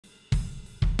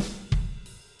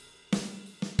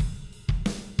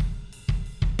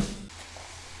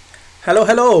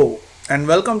Hello, and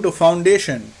welcome to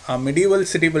Foundation, a medieval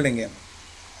city building game,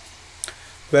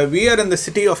 where we are in the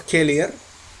city of Kalir.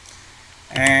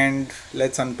 And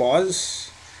let's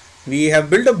unpause. We have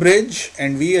built a bridge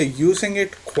and we are using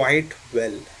it quite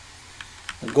well.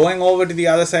 Going over to the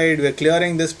other side, we're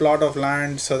clearing this plot of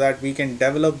land so that we can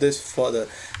develop this further.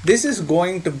 This is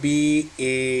going to be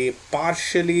a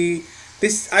partially.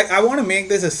 I want to make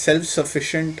this a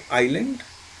self-sufficient island.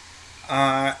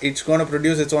 It's going to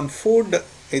produce its own food.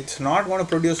 It's not going to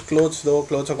produce clothes, though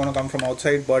clothes are going to come from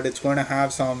outside, but it's going to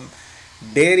have some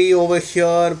dairy over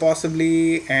here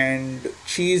possibly, and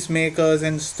cheese makers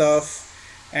and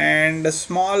stuff, and a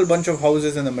small bunch of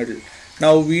houses in the middle.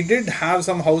 Now we did have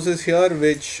some houses here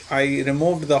which I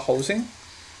removed the housing.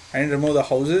 I didn't remove the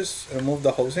houses, remove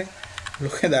the housing.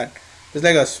 Look at that. It's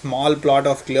like a small plot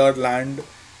of cleared land.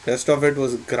 Rest of it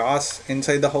was grass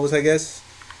inside the house, I guess.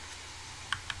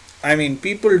 I mean,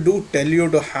 people do tell you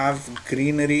to have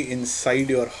greenery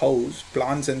inside your house.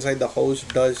 Plants inside the house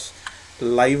does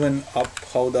liven up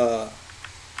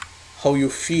how you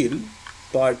feel,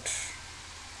 but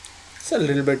it's a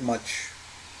little bit much.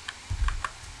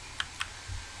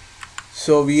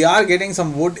 So we are getting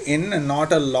some wood in, and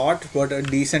not a lot, but a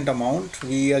decent amount.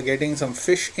 We are getting some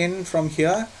fish in from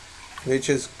here,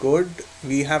 which is good.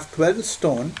 We have 12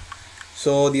 stone,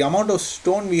 so the amount of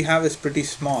stone we have is pretty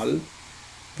small.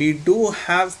 We do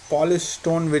have polished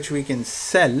stone which we can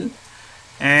sell.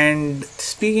 And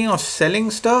speaking of selling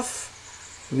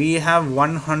stuff, we have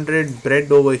 100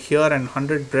 bread over here and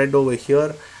 100 bread over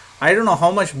here. I don't know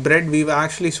how much bread we've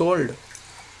actually sold.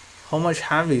 How much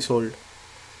have we sold?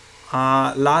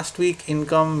 Last week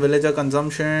income, villager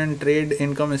consumption, trade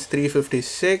income is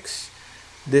 356.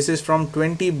 This is from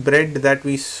 20 bread that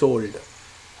we sold.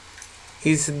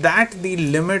 Is that the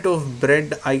limit of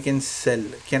bread I can sell?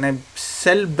 Can I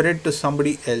sell bread to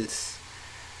somebody else?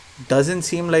 Doesn't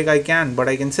seem like I can, but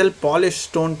I can sell polished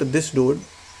stone to this dude,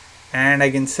 and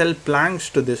I can sell planks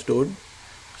to this dude.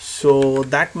 So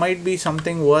that might be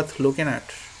something worth looking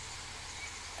at.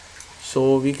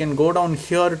 So we can go down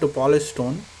here to polished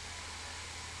stone.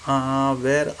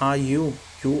 Where are you?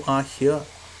 You are here.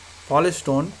 Polished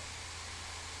stone.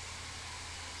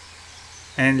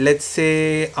 And let's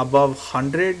say above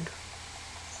 100,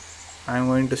 I'm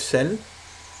going to sell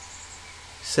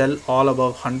all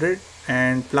above 100,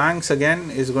 and planks again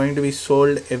is going to be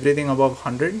sold everything above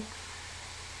 100.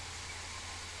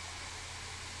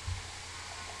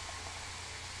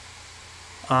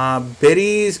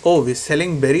 Berries, oh, we're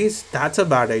selling berries. That's a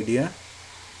bad idea.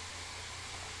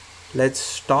 Let's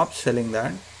stop selling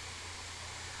that.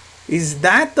 Is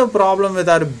that the problem with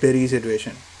our berry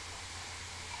situation?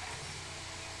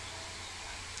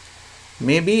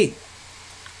 Maybe.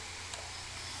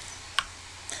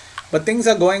 But things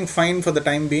are going fine for the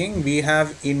time being. We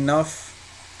have enough.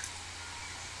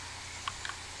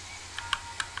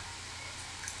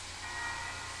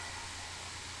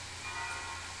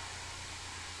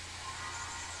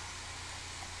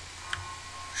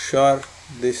 Sure,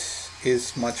 this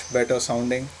is much better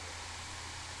sounding.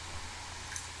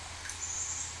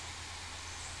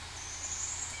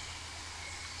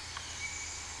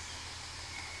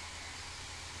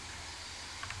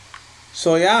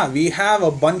 So yeah, we have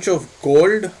a bunch of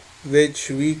gold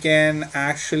which we can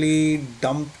actually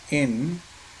dump in.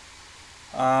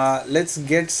 Let's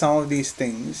get some of these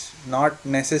things, not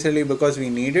necessarily because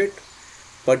we need it,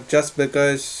 but just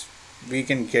because we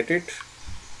can get it.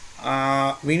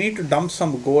 We need to dump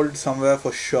some gold somewhere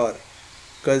for sure,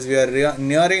 because we are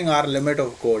nearing our limit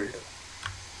of gold.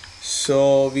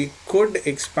 So we could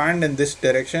expand in this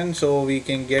direction so we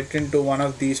can get into one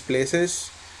of these places.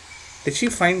 Did she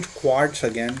find quartz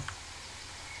again?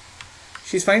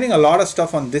 She's finding a lot of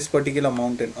stuff on this particular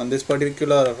mountain, on this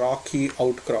particular rocky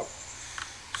outcrop.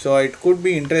 So it could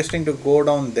be interesting to go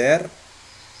down there.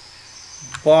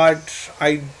 But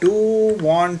I do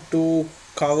want to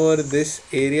cover this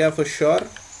area for sure.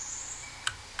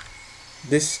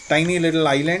 This tiny little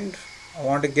island. I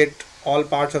want to get all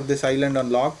parts of this island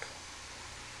unlocked.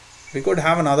 We could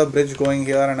have another bridge going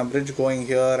here, and a bridge going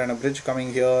here, and a bridge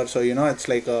coming here. So, you know, it's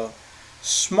like a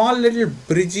small little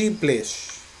bridgey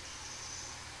place.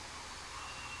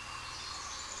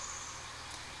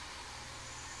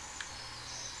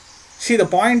 See, the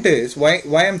point is why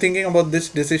I'm thinking about this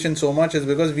decision so much is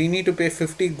because we need to pay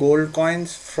 50 gold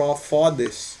coins for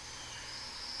this.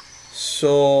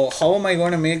 So how am I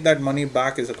going to make that money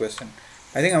back is a question.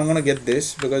 I think I'm going to get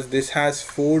this because this has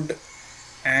food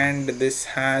and this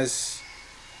has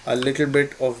a little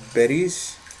bit of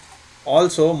berries.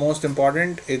 Also, most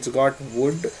important, it's got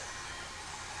wood.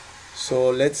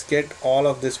 So let's get all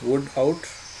of this wood out.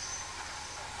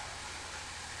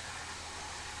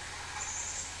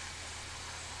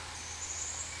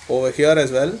 over here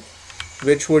as well,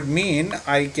 which would mean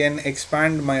I can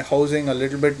expand my housing a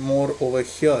little bit more over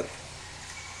here,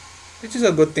 which is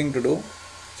a good thing to do.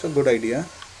 It's a good idea.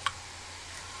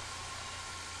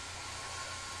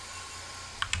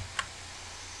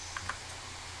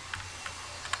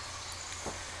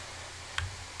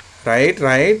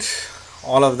 Right.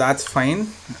 All of that's fine.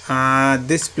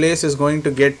 This place is going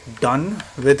to get done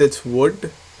with its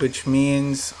wood, which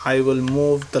means I will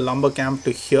move the lumber camp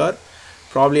to here.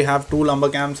 Probably have 2 lumber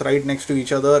camps right next to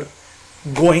each other,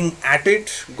 going at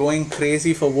it, going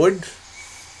crazy for wood.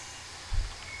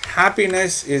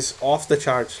 Happiness is off the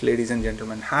charts, ladies and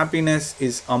gentlemen. Happiness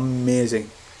is amazing.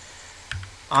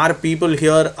 Our people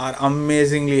here are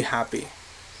amazingly happy.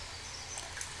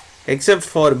 Except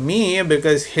for me,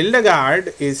 because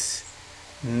Hildegard is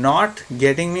not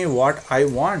getting me what I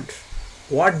want.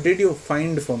 What did you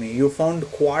find for me? You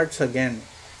found quartz again.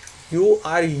 You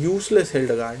are useless,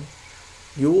 Hildegard.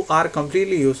 You are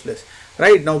completely useless.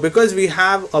 Right now, because we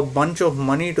have a bunch of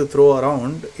money to throw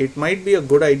around, it might be a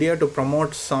good idea to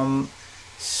promote some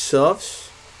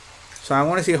serfs. So I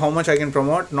want to see how much I can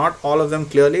promote. Not all of them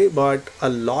clearly, but a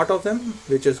lot of them,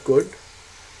 which is good.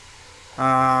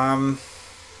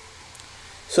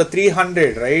 So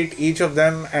 300, right? Each of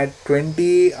them at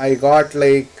 20. I got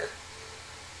like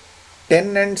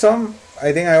 10 and some.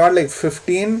 I think I got like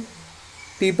 15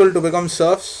 people to become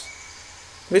serfs,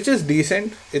 which is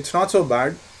decent. It's not so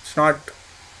bad. It's not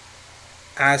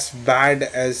as bad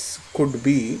as could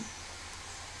be.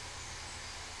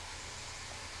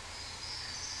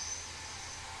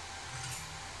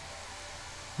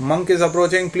 Monk is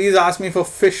approaching. Please ask me for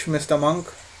fish, Mr. Monk.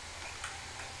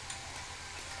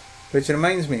 Which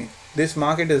reminds me, this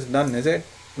market is done, is it?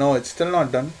 No, it's still not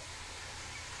done.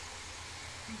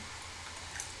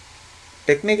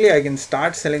 Technically, I can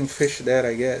start selling fish there,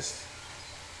 I guess.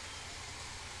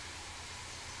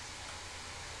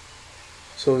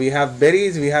 So we have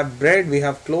berries, we have bread, we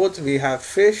have clothes, we have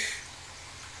fish.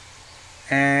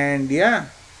 And yeah,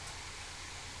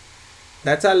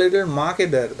 that's our little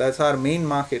market there. That's our main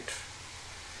market.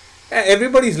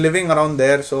 Everybody's living around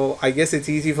there, so I guess it's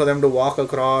easy for them to walk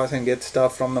across and get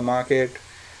stuff from the market.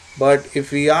 But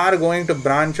if we are going to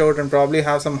branch out and probably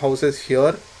have some houses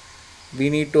here, we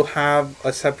need to have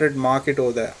a separate market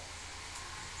over there.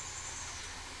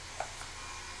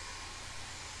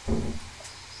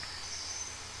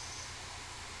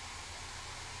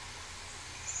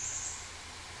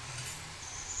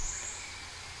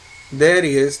 There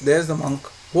he is. There's the monk.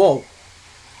 Whoa.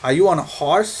 Are you on a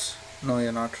horse? No,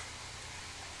 you're not.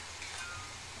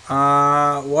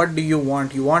 What do you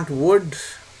want? You want wood?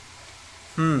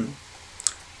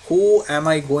 Who am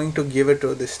I going to give it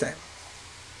to this time?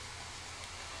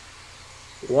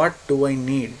 What do I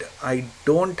need? I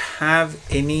don't have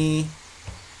any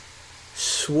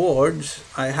swords.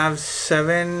 I have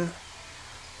 7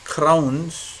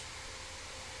 crowns.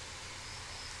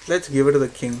 Let's give it to the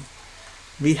king.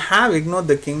 We have ignored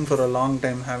the king for a long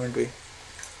time, haven't we?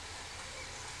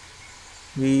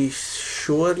 We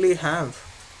surely have.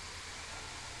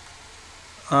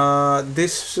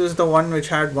 This is the one which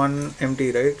had 1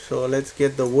 empty, right? So let's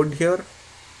get the wood here.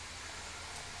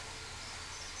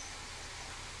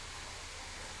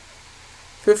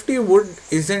 $50 wood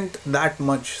isn't that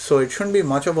much, so it shouldn't be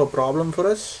much of a problem for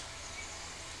us.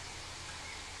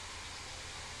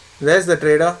 There's the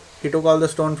trader. He took all the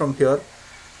stone from here,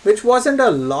 which wasn't a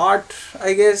lot,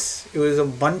 I guess. It was a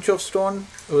bunch of stone.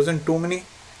 It wasn't too many.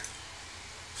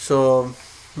 So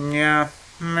yeah,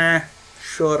 meh,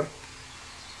 sure.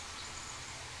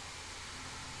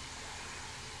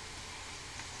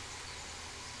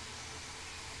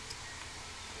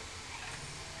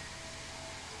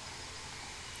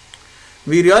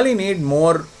 We really need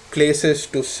more places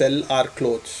to sell our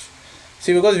clothes.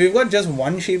 See, because we've got just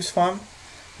 1 sheep's farm,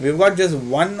 we've got just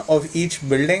 1 of each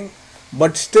building,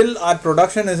 but still our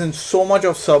production is in so much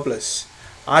of surplus.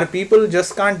 Our people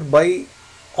just can't buy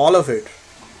all of it,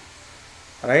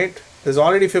 right? There's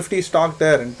already 50 stock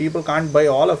there and people can't buy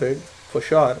all of it for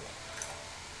sure.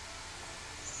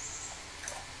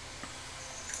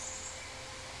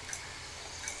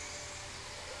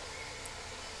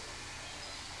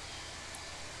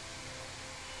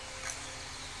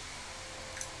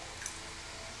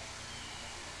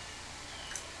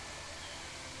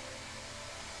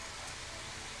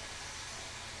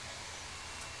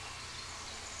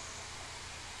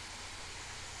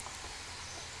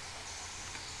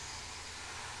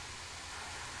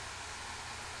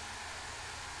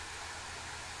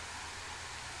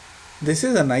 This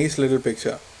is a nice little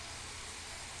picture.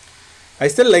 I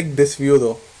still like this view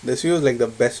though. This view is like the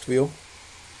best view.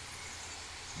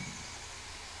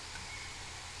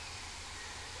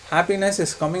 Happiness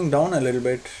is coming down a little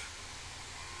bit.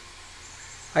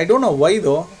 I don't know why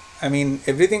though. I mean,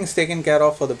 everything's taken care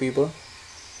of for the people.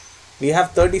 We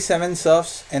have 37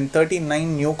 serfs and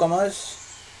 39 newcomers.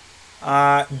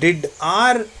 Did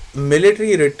our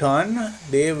military return?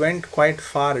 They went quite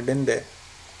far, didn't they?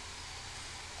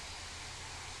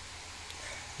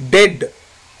 Dead.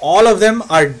 All of them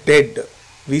are dead.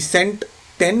 We sent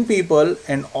 10 people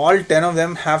and all 10 of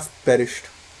them have perished.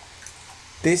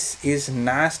 This is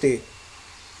nasty.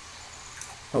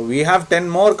 We have 10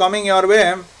 more coming your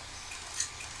way.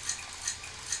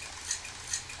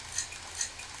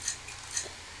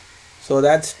 So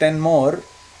that's 10 more.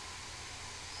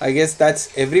 I guess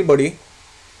that's everybody.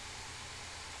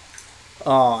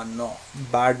 Oh no,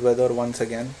 bad weather once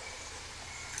again.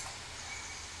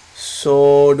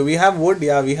 So do we have wood?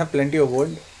 Yeah, we have plenty of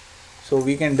wood. So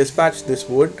we can dispatch this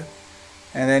wood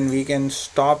and then we can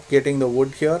stop getting the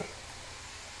wood here.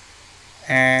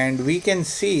 And we can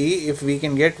see if we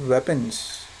can get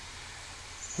weapons.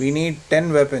 We need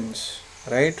 10 weapons,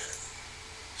 right?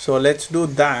 So let's do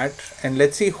that and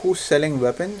let's see who's selling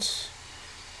weapons.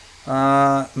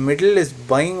 Middle is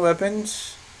buying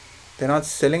weapons. They're not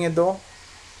selling it though.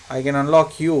 I can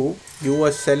unlock you. You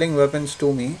are selling weapons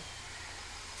to me.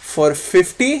 For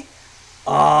 50?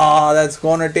 That's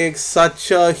gonna take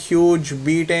such a huge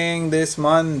beating this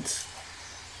month.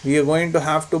 We are going to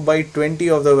have to buy 20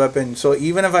 of the weapons. So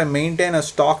even if I maintain a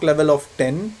stock level of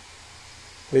 10,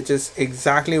 which is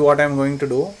exactly what I'm going to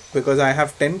do because I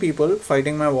have 10 people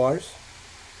fighting my wars,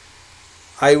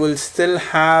 I will still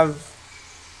have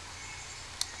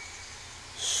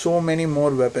so many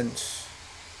more weapons.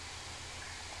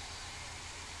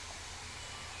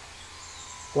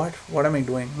 What am I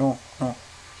doing? No.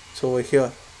 It's over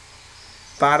here.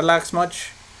 Parallax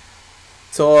much?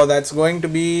 So that's going to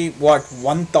be what,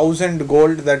 1000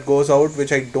 gold that goes out,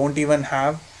 which I don't even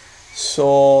have.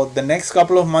 So the next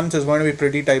couple of months is going to be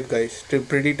pretty tight, guys.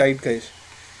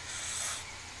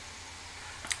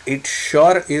 It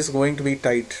sure is going to be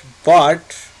tight,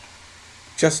 but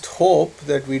just hope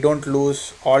that we don't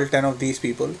lose all 10 of these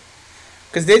people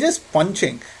because they're just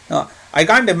punching. I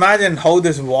can't imagine how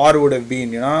this war would have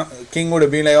been, King would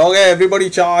have been like, okay, everybody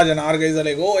charge, and our guys are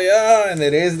like, oh yeah, and they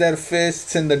raise their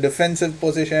fists in the defensive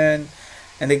position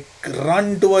and they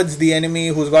run towards the enemy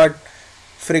who's got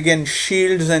friggin'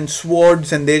 shields and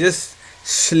swords, and they just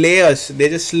slay us. They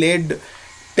just slayed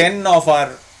 10 of our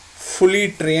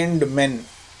fully trained men.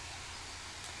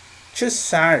 Just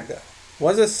sad. It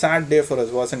was a sad day for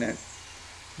us, wasn't it?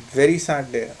 Very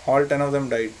sad day. All 10 of them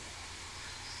died.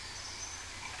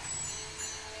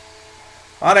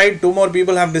 Alright, 2 more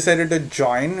people have decided to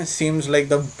join. Seems like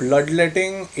the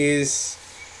bloodletting is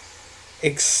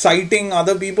exciting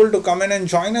other people to come in and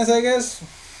join us, I guess.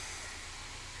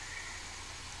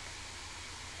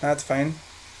 That's fine.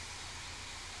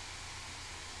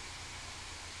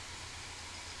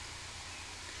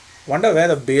 Wonder where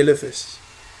the bailiff is.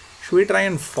 Should we try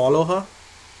and follow her?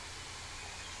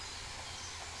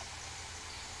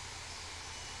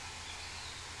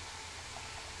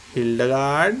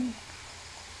 Hildegard.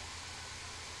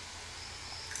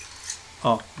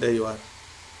 Oh, there you are.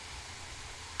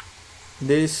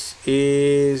 This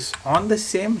is on the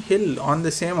same hill, on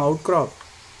the same outcrop.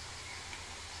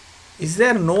 Is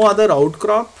there no other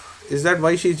outcrop? Is that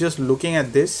why she's just looking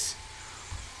at this?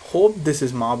 Hope this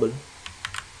is marble.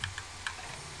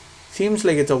 Seems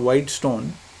like it's a white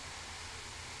stone.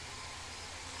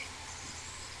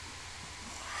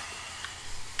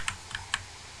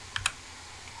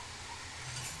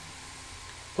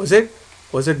 Was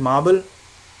it marble?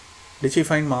 Did she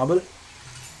find marble?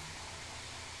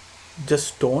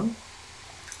 Just stone?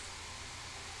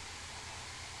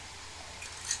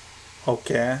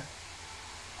 Okay.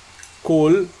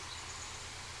 Cool.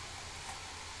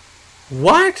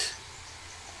 What?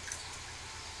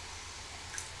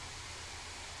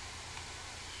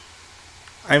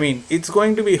 I mean, it's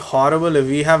going to be horrible if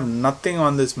we have nothing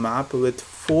on this map with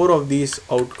 4 of these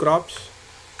outcrops.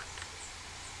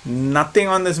 Nothing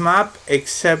on this map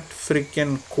except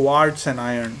freaking quartz and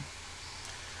iron.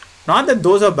 Not that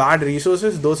those are bad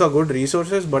resources, those are good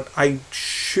resources, but I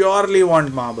surely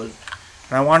want marble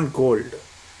and I want gold.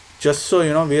 Just so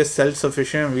we are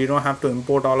self-sufficient, we don't have to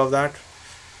import all of that.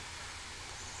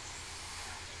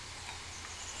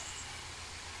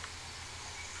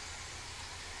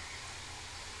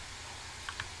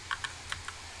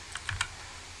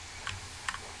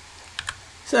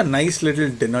 It's a nice little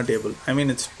dinner table. I mean,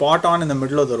 it's spot on in the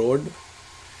middle of the road.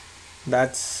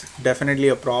 That's definitely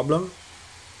a problem.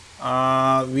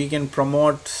 We can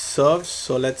promote serfs,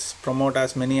 so let's promote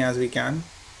as many as we can.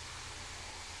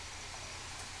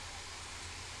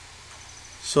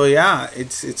 So yeah,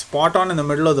 it's spot on in the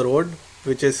middle of the road,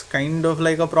 which is kind of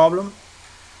like a problem.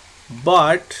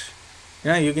 But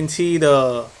you can see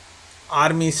the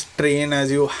army's train as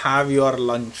you have your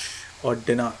lunch or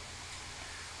dinner.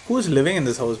 Who's living in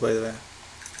this house, by the way?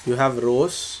 You have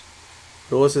Rose.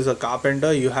 Rose is a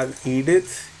carpenter. You have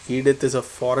Edith. Edith is a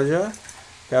forager.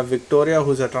 You have Victoria,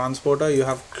 who's a transporter. You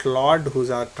have Claude, who's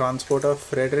a transporter.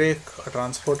 Frederick, a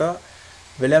transporter.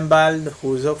 Willembald,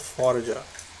 who's a forager.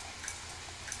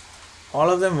 All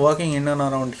of them working in and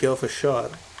around here for sure.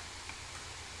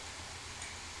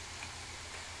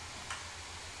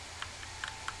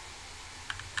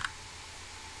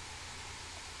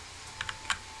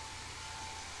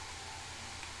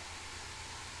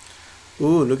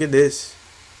 Ooh, look at this.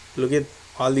 Look at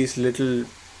all these little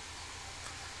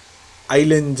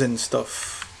islands and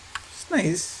stuff. It's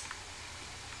nice.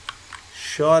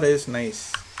 Sure is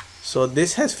nice. So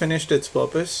this has finished its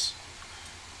purpose,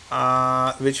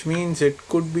 which means it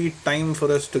could be time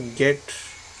for us to get,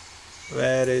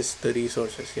 where is the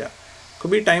resources? Yeah,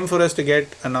 could be time for us to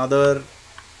get another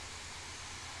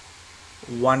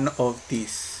one of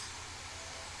these,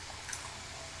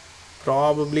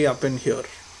 probably up in here.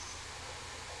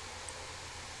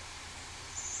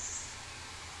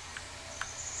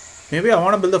 Maybe I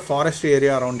want to build a forestry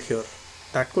area around here.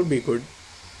 That could be good.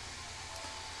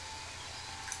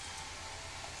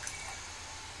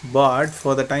 But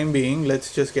for the time being,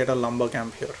 let's just get a lumber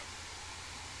camp here.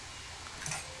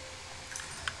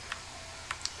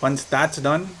 Once that's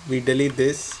done, we delete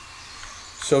this.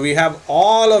 So we have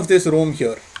all of this room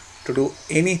here to do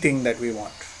anything that we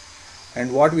want.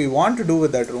 And what we want to do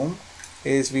with that room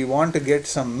is we want to get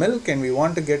some milk and we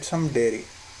want to get some dairy.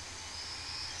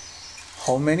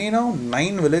 How many now?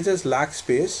 9 villages lack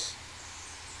space.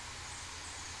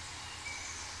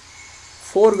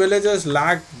 4 villagers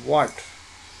lack what?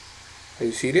 Are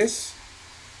you serious?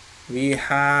 We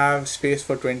have space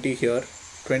for 20 here.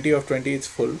 20 of 20 is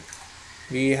full.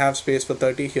 We have space for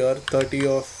 30 here. 30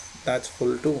 of that's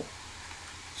full too.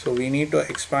 So we need to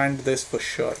expand this for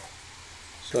sure.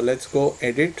 So let's go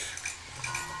edit.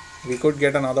 We could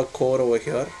get another core over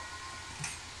here.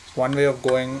 It's one way of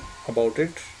going about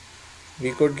it.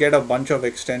 We could get a bunch of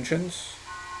extensions.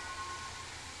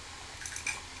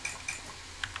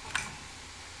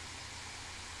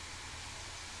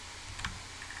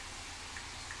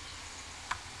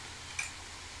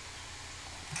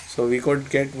 So we could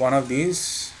get one of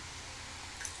these.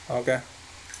 Okay.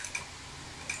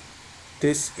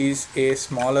 This is a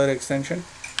smaller extension.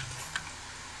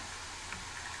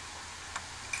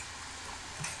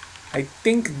 I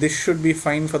think this should be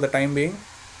fine for the time being.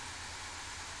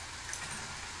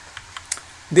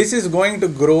 This is going to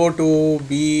grow to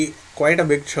be quite a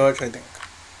big church, I think.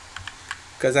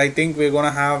 Because I think we're going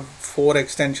to have 4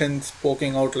 extensions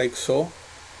poking out like so.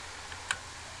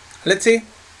 Let's see.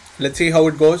 Let's see how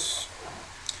it goes.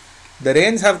 The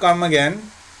rains have come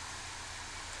again.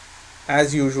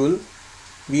 As usual.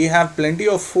 We have plenty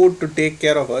of food to take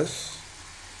care of us.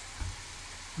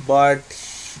 But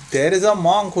there is a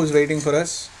monk who's waiting for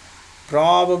us.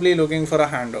 Probably looking for a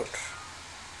handout.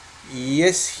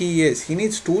 Yes, he is. He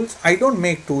needs tools. I don't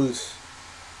make tools.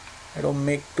 I don't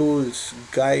make tools,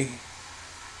 guy.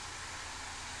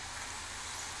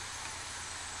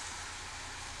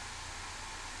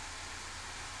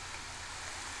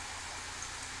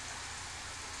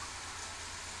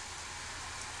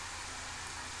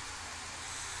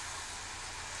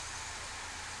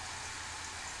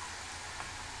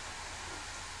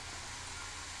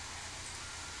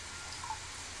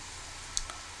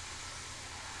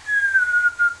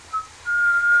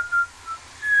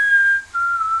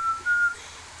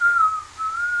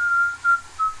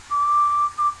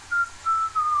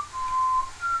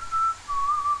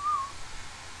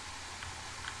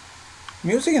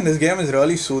 Music in this game is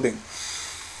really soothing.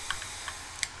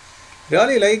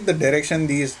 Really like the direction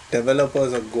these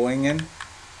developers are going in.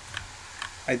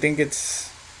 I think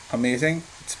it's amazing.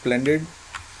 It's splendid.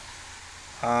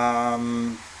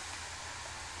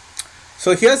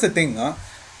 So here's the thing.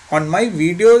 On my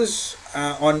videos,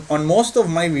 on most of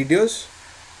my videos,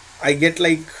 I get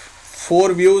like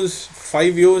 4 views,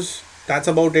 5 views. That's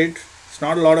about it. It's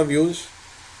not a lot of views.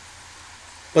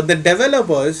 But the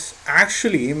developers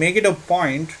actually make it a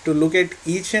point to look at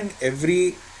each and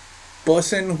every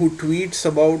person who tweets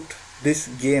about this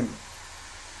game.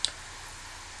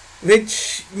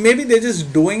 Which maybe they're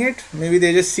just doing it. Maybe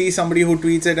they just see somebody who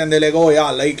tweets it and they're like, oh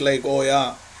yeah, like, oh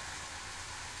yeah.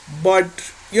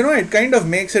 But it kind of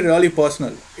makes it really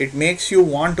personal. It makes you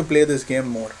want to play this game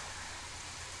more.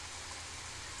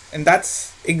 And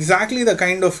that's exactly the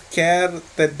kind of care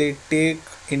that they take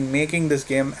in making this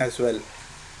game as well.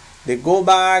 They go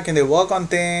back and they work on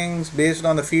things based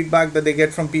on the feedback that they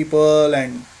get from people,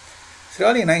 and it's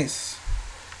really nice.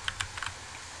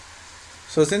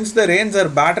 So since the rains are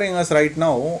battering us right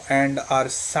now and our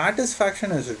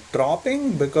satisfaction is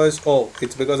dropping because, oh,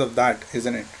 it's because of that,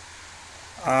 isn't it?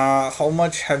 How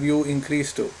much have you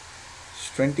increased to?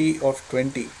 It's 20 of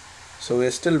 20. So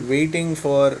we're still waiting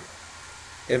for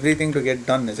everything to get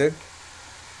done, is it?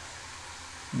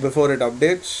 Before it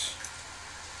updates.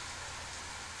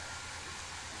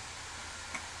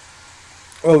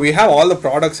 Oh, we have all the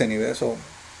products anyway, so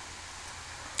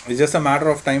it's just a matter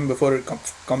of time before it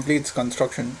completes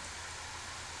construction.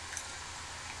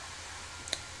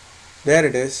 There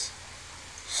it is.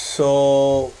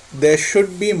 So there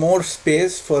should be more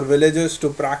space for villagers to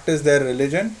practice their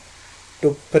religion,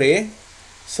 to pray.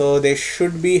 So they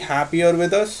should be happier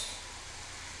with us.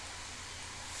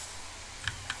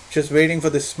 Just waiting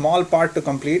for this small part to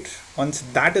complete. Once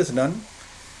that is done,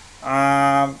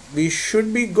 we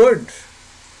should be good.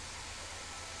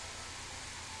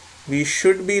 We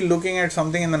should be looking at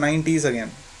something in the 90s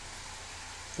again,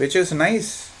 which is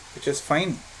nice, which is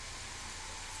fine.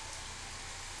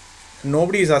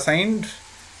 Nobody is assigned.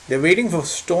 They're waiting for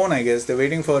stone, I guess. They're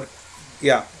waiting for,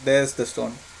 yeah, there's the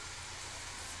stone.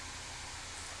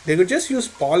 They could just use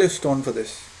polished stone for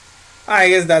this. I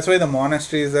guess that's why the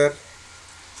monastery is there,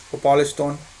 for polished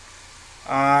stone.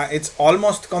 It's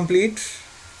almost complete.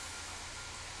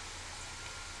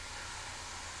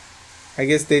 I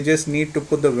guess they just need to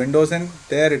put the windows in.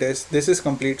 There it is. This is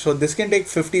complete. So this can take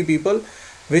 50 people,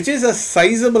 which is a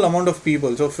sizable amount of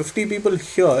people. So 50 people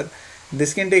here.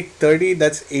 This can take 30.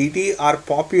 That's 80. Our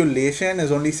population is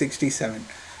only 67.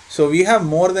 So we have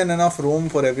more than enough room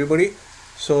for everybody.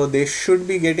 So they should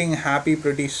be getting happy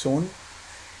pretty soon.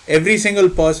 Every single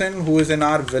person who is in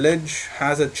our village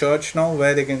has a church now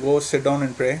where they can go sit down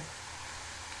and pray.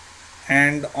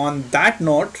 And on that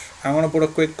note, I'm going to put a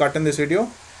quick cut in this video.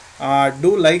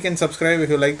 Do like and subscribe if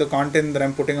you like the content that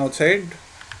I'm putting outside.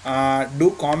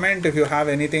 Do comment if you have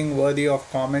anything worthy of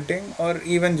commenting, or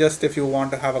even just if you want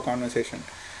to have a conversation.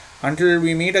 Until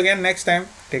we meet again next time,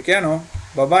 take care now.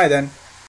 Bye bye then.